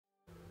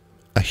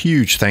A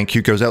huge thank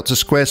you goes out to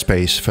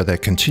Squarespace for their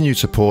continued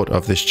support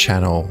of this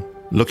channel.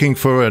 Looking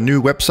for a new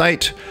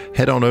website?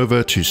 Head on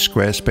over to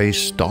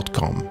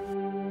squarespace.com.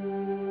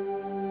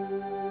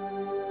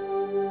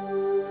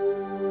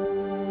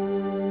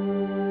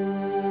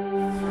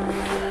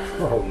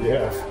 Oh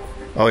yeah.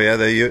 Oh yeah,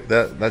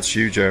 that's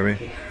you,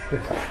 Jeremy.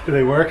 Do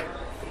they work?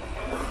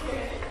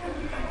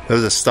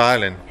 Those are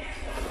styling.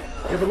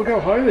 Yeah, but look how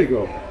high they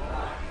go.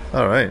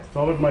 All right.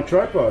 Taller than my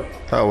tripod.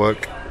 That'll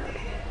work.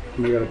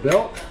 And they got a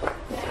belt.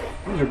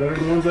 These are better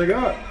than the ones I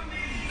got.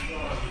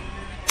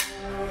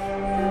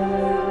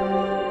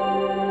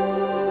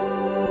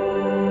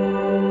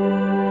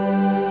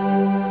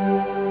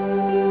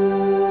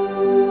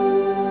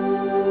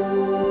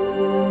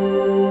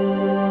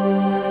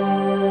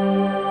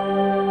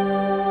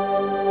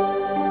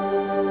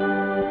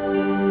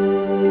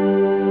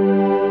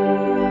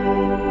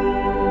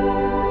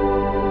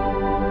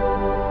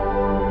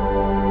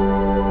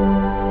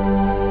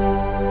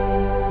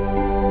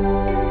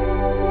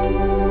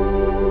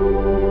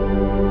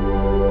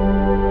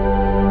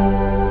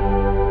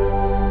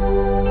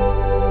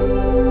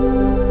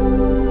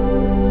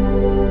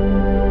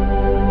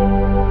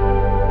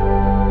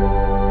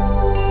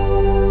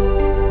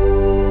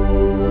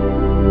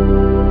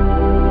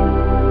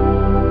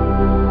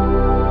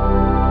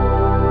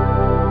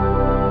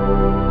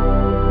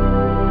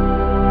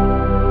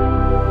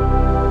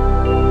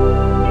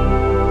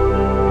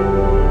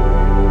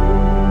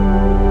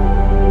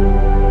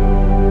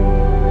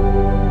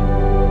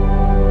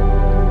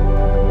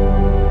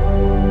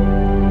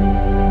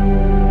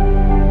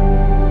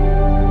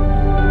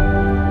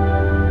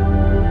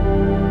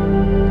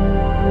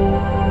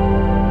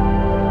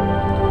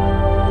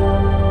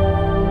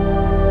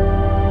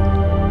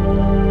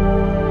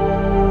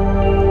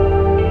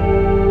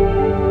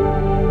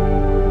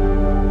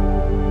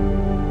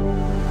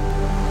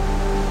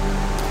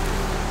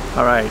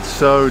 Alright,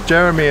 so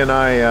Jeremy and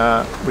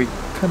I, we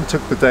kind of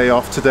took the day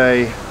off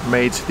today,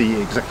 made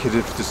the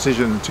executive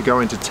decision to go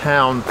into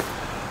town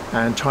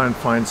and try and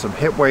find some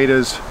hip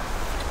waders.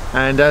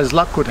 And as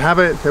luck would have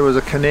it, there was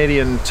a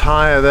Canadian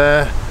Tire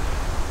there,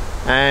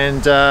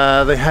 and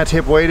they had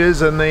hip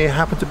waders and they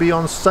happened to be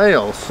on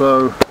sale.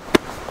 So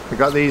we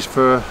got these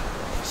for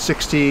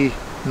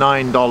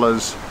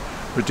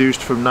 $69,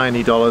 reduced from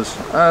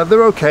 $90.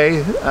 They're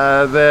okay,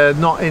 they're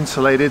not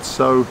insulated,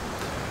 so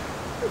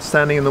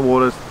standing in the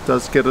water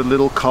does get a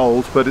little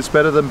cold, but it's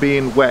better than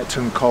being wet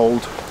and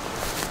cold.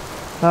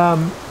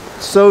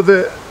 So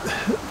the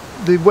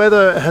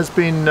weather has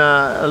been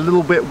a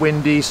little bit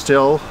windy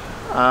still,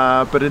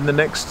 but in the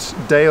next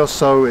day or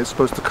so it's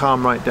supposed to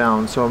calm right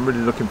down, so I'm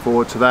really looking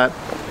forward to that.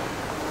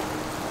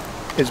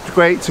 It's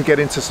great to get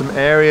into some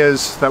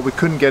areas that we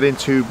couldn't get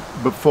into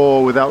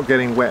before without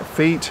getting wet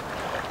feet,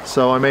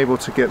 so I'm able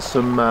to get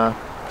some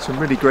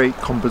really great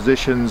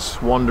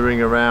compositions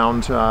wandering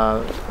around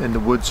in the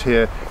woods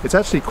here. It's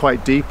actually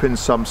quite deep in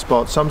some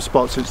spots. Some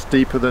spots it's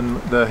deeper than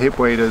the hip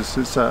waders.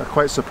 It's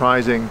quite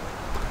surprising.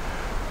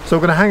 So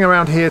we're going to hang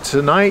around here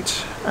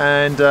tonight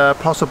and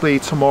possibly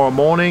tomorrow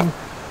morning,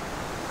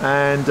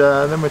 and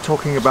then we're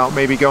talking about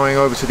maybe going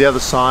over to the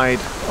other side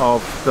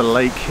of the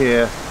lake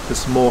here.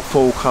 There's more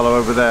full color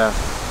over there.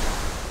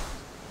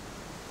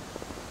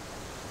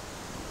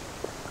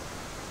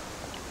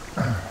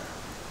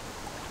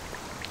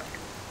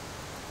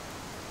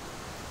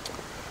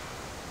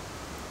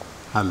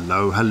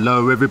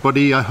 Hello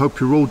everybody, I hope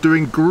you're all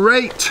doing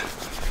great.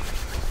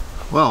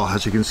 Well,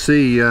 as you can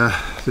see,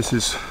 this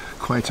is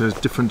quite a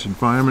different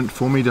environment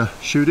for me to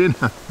shoot in.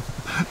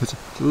 It's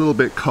a little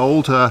bit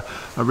cold. I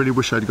really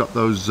wish I'd got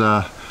those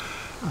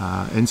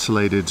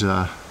insulated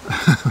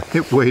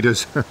hip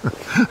waders.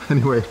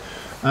 Anyway,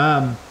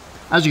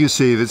 as you can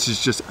see, this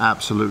is just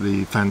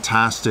absolutely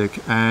fantastic,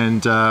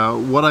 and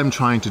what I'm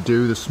trying to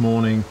do this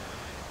morning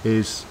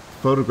is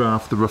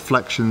photograph the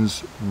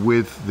reflections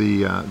with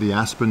the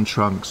aspen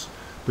trunks.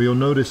 But you'll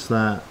notice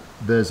that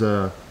there's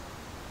a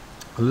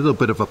little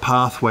bit of a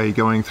pathway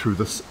going through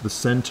the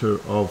center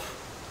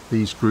of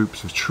these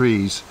groups of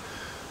trees.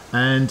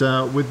 And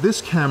with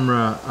this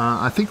camera,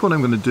 I think what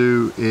I'm going to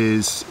do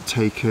is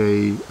take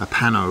a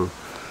pano,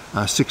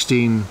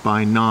 16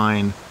 by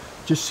 9.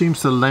 Just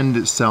seems to lend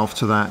itself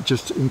to that.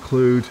 Just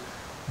include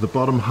the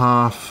bottom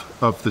half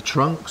of the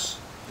trunks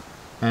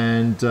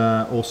and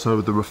also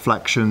the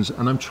reflections,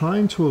 and I'm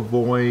trying to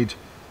avoid,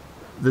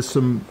 there's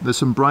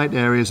some bright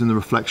areas in the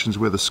reflections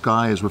where the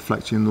sky is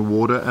reflecting in the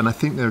water, and I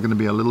think they're going to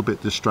be a little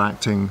bit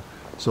distracting,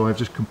 so I've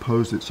just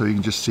composed it so you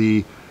can just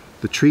see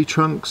the tree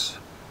trunks,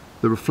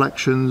 the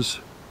reflections,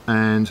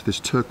 and this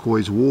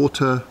turquoise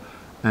water,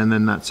 and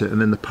then that's it, and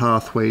then the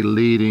pathway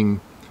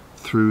leading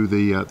through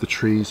the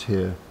trees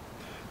here.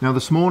 Now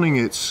this morning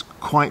it's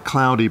quite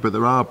cloudy, but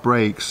there are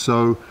breaks,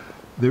 so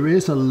there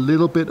is a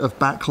little bit of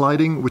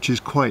backlighting, which is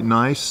quite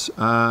nice.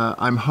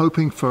 I'm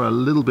hoping for a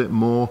little bit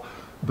more,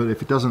 but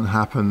if it doesn't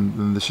happen,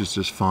 then this is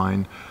just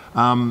fine.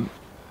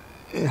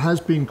 It has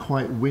been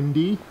quite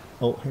windy.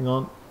 Oh, hang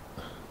on.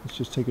 Let's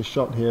just take a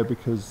shot here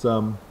because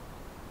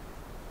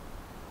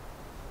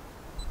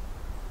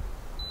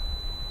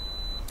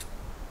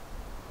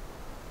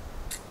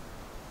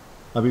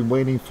I've been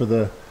waiting for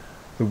the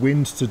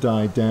wind to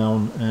die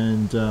down,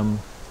 and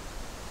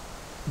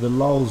the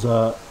lulls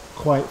are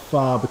quite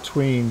far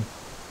between.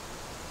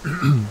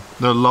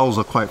 The lulls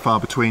are quite far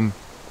between.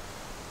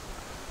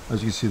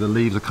 As you can see, the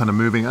leaves are kind of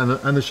moving,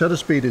 and the shutter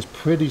speed is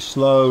pretty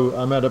slow.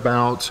 I'm at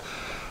about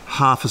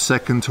half a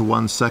second to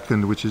 1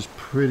 second, which is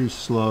pretty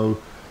slow,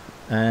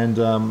 and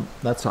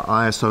that's an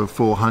ISO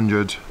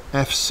 400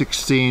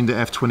 f16 to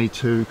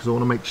f22 because I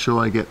want to make sure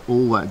I get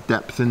all that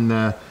depth in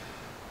there.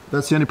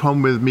 That's the only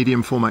problem with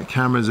medium format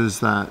cameras, is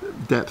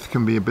that depth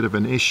can be a bit of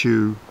an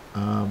issue,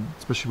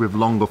 especially with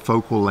longer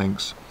focal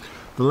lengths.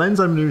 The lens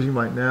I'm using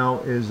right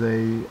now is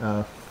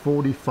a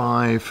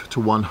 45 to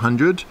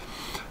 100,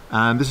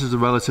 and this is a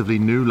relatively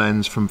new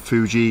lens from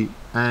Fuji,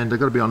 and I've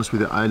got to be honest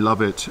with you, I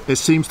love it. It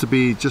seems to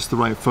be just the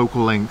right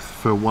focal length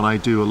for what I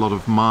do a lot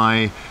of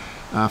my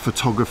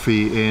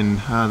photography in,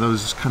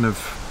 those kind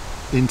of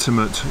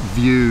intimate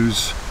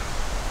views.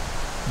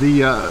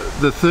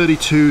 The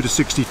 32 to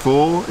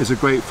 64 is a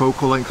great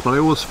focal length, but I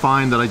always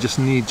find that I just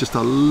need just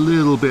a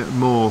little bit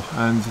more,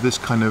 and this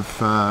kind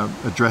of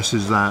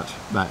addresses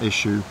that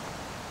issue.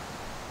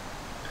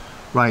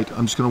 Right,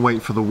 I'm just going to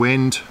wait for the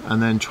wind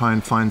and then try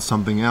and find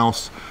something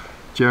else.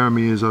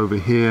 Jeremy is over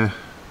here.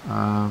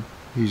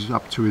 He's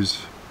up to his,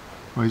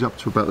 well, he's up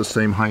to about the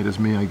same height as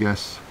me, I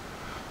guess.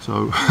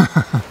 So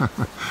then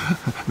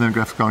I'm going to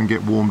have to go and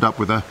get warmed up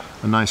with a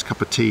nice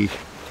cup of tea.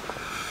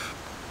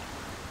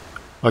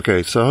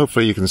 Okay, so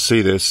hopefully you can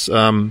see this.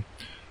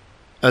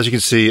 As you can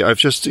see, I've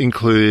just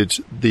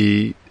included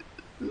the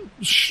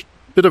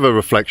bit of a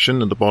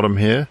reflection at the bottom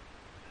here,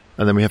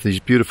 and then we have these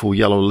beautiful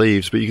yellow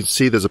leaves, but you can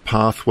see there's a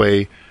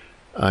pathway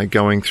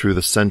going through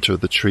the center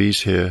of the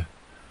trees here,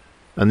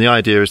 and the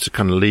idea is to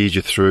kind of lead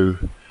you through.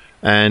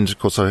 And of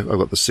course I've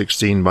got the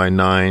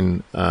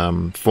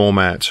 16:9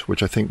 format,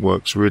 which I think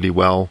works really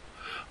well.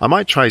 I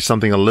might try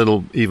something a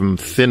little even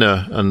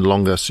thinner and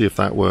longer, see if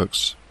that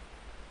works.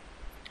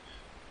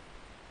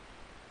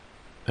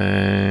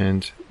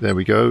 And there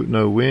we go,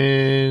 no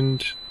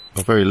wind,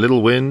 or very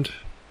little wind.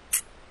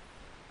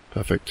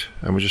 Perfect.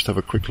 And we'll just have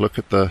a quick look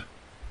at the,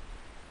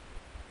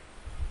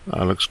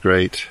 looks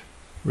great,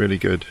 really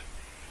good.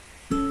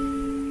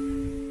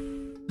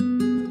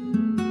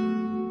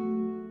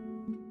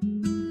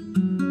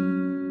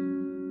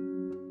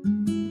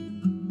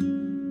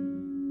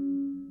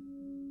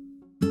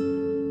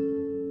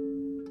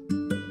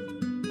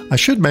 I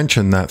should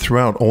mention that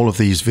throughout all of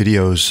these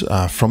videos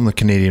from the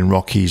Canadian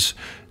Rockies,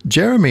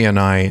 Jeremy and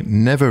I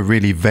never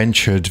really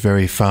ventured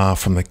very far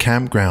from the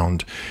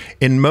campground.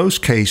 In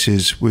most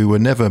cases, we were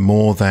never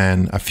more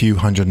than a few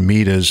hundred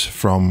meters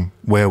from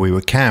where we were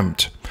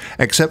camped,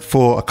 except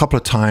for a couple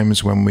of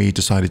times when we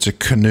decided to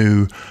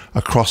canoe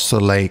across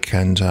the lake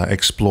and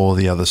explore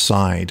the other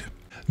side.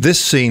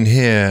 This scene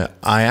here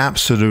I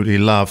absolutely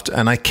loved,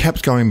 and I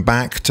kept going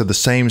back to the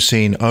same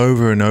scene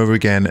over and over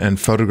again and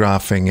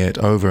photographing it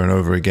over and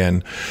over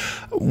again.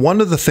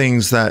 One of the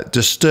things that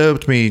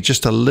disturbed me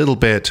just a little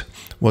bit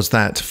was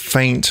that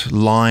faint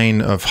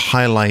line of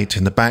highlight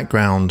in the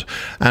background,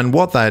 and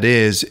what that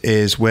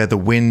is where the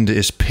wind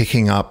is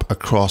picking up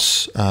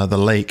across the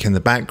lake in the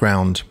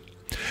background.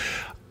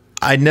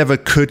 I never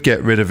could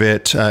get rid of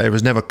it. It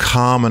was never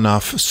calm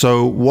enough.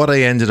 So what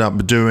I ended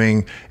up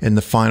doing in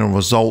the final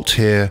result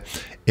here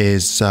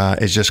is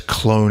just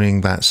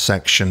cloning that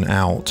section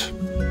out.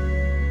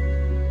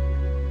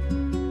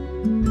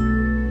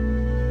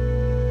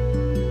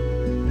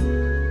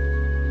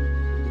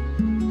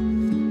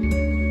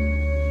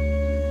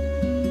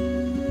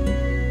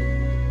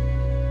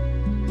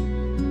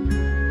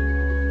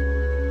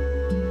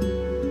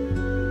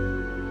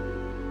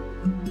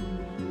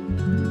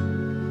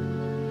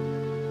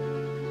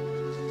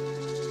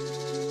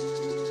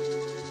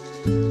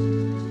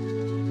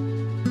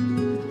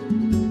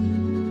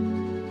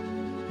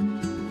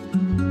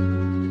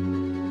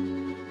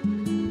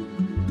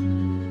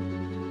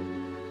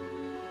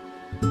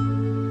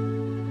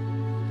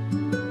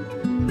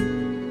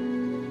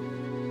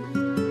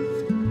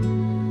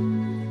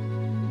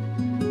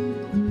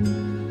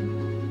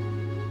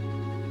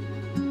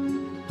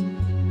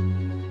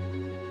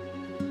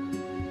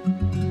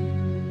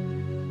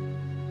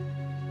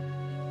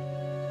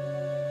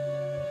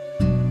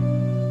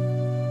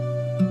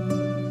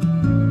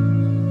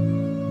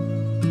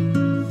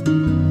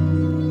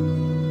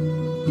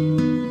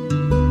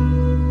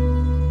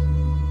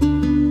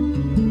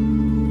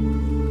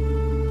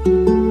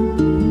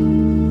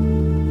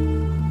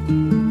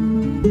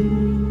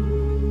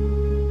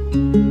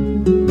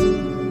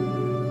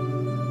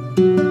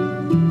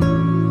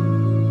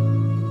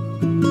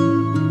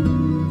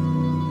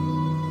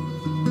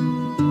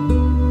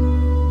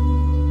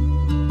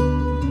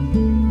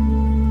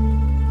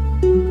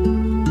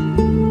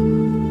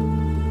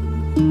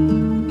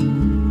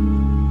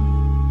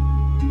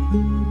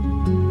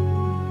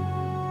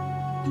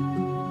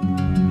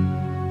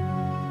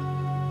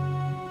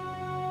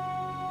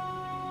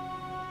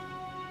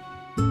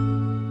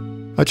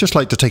 I'd just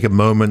like to take a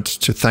moment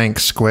to thank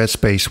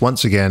Squarespace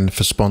once again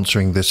for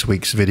sponsoring this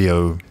week's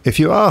video. If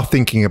you are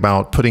thinking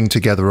about putting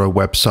together a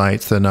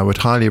website, then I would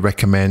highly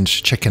recommend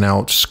checking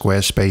out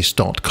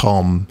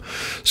squarespace.com.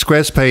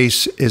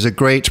 Squarespace is a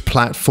great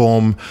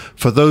platform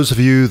for those of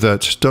you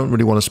that don't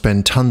really want to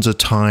spend tons of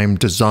time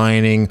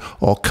designing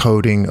or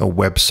coding a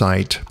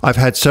website. I've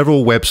had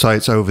several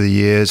websites over the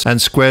years, and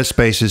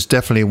Squarespace is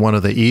definitely one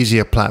of the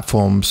easier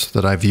platforms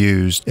that I've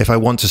used. If I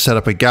want to set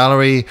up a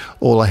gallery,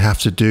 all I have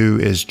to do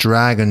is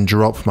drag and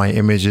drop my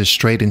images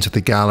straight into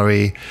the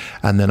gallery,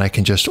 and then I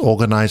can just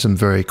organize them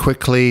very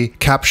quickly,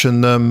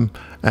 caption them,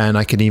 and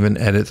I can even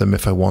edit them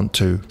if I want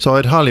to. So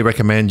I'd highly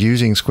recommend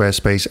using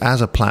Squarespace as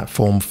a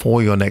platform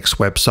for your next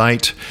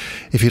website.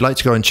 If you'd like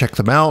to go and check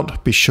them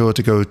out, be sure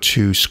to go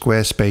to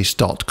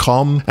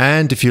squarespace.com.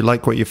 And if you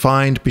like what you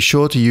find, be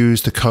sure to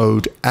use the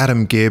code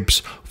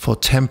AdamGibbs for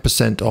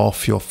 10%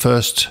 off your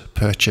first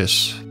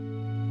purchase.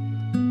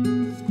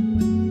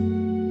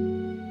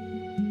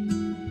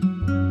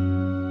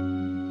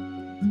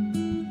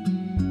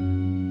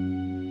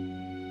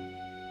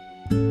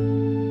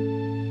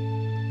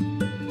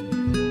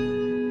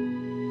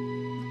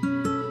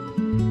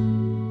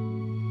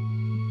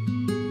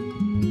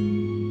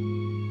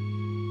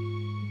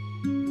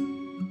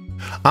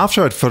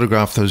 After I'd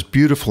photographed those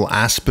beautiful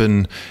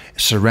aspen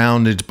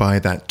surrounded by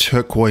that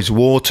turquoise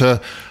water,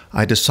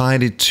 I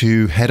decided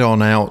to head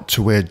on out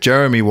to where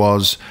Jeremy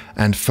was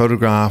and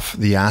photograph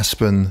the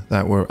aspen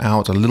that were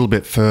out a little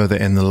bit further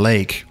in the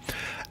lake.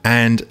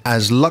 And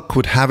as luck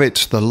would have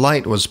it, the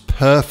light was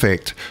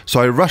perfect. So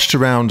I rushed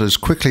around as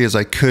quickly as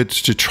I could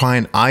to try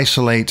and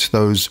isolate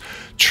those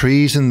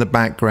trees in the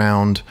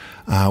background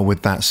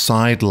with that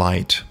side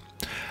light.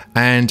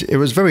 And it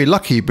was very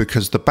lucky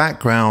because the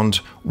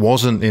background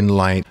wasn't in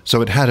light,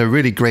 so it had a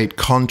really great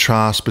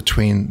contrast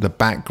between the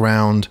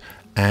background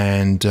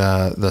and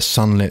the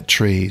sunlit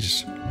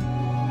trees.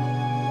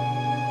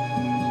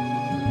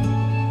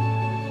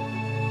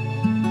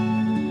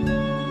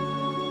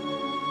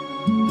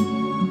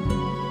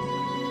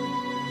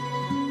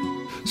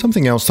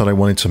 Something else that I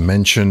wanted to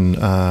mention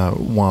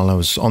while I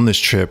was on this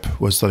trip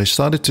was that I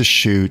started to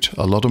shoot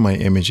a lot of my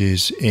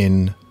images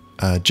in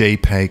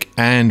JPEG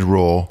and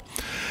RAW.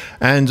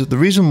 And the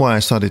reason why I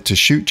started to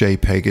shoot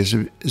JPEG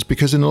is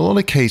because in a lot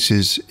of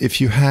cases, if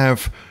you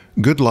have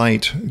good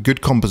light, good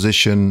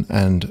composition,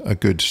 and a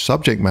good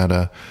subject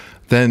matter,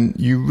 then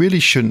you really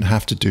shouldn't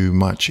have to do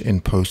much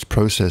in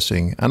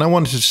post-processing. And I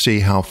wanted to see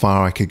how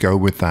far I could go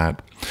with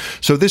that.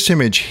 So this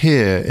image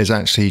here is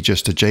actually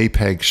just a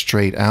JPEG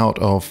straight out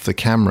of the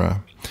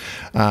camera.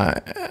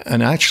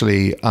 And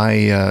actually,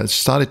 I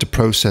started to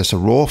process a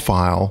RAW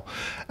file,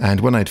 and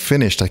when I'd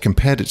finished, I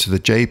compared it to the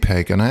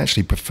JPEG, and I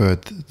actually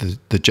preferred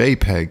the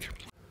JPEG.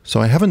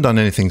 So I haven't done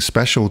anything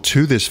special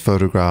to this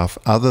photograph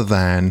other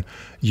than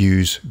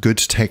use good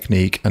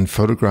technique and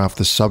photograph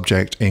the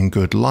subject in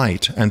good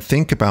light and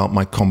think about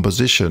my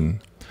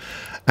composition.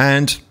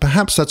 And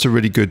perhaps that's a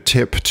really good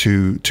tip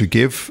to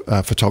give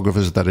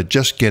photographers that are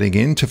just getting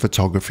into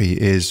photography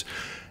is,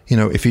 you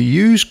know, if you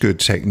use good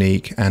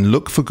technique and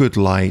look for good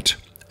light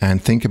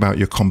and think about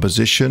your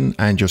composition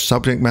and your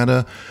subject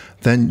matter,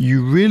 then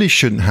you really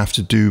shouldn't have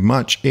to do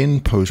much in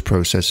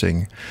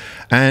post-processing.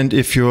 And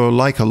if you're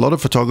like a lot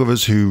of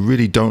photographers who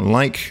really don't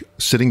like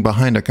sitting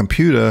behind a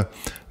computer,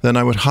 then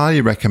I would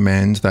highly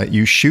recommend that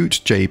you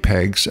shoot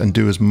JPEGs and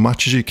do as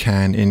much as you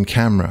can in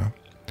camera.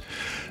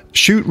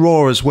 Shoot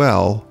RAW as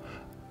well,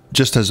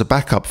 just as a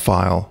backup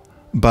file,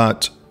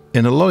 but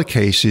in a lot of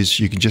cases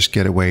you can just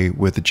get away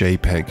with the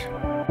JPEG.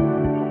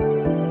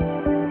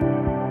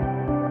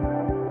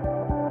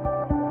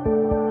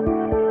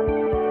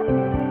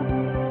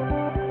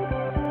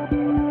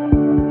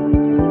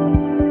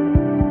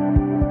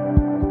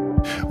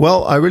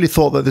 Well, I really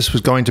thought that this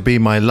was going to be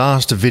my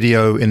last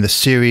video in the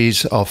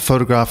series of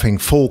photographing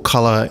full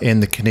color in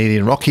the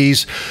Canadian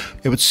Rockies.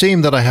 It would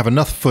seem that I have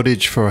enough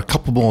footage for a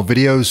couple more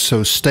videos,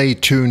 so stay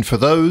tuned for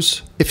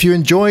those. If you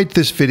enjoyed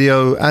this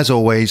video, as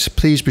always,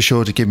 please be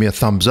sure to give me a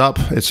thumbs up.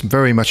 It's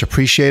very much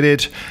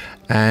appreciated.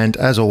 And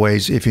as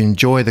always, if you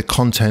enjoy the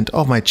content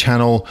of my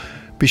channel,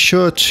 be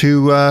sure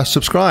to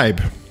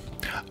subscribe.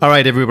 All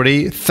right,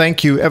 everybody,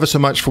 thank you ever so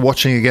much for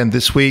watching again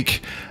this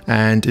week.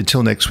 And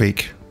until next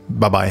week,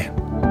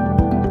 bye-bye.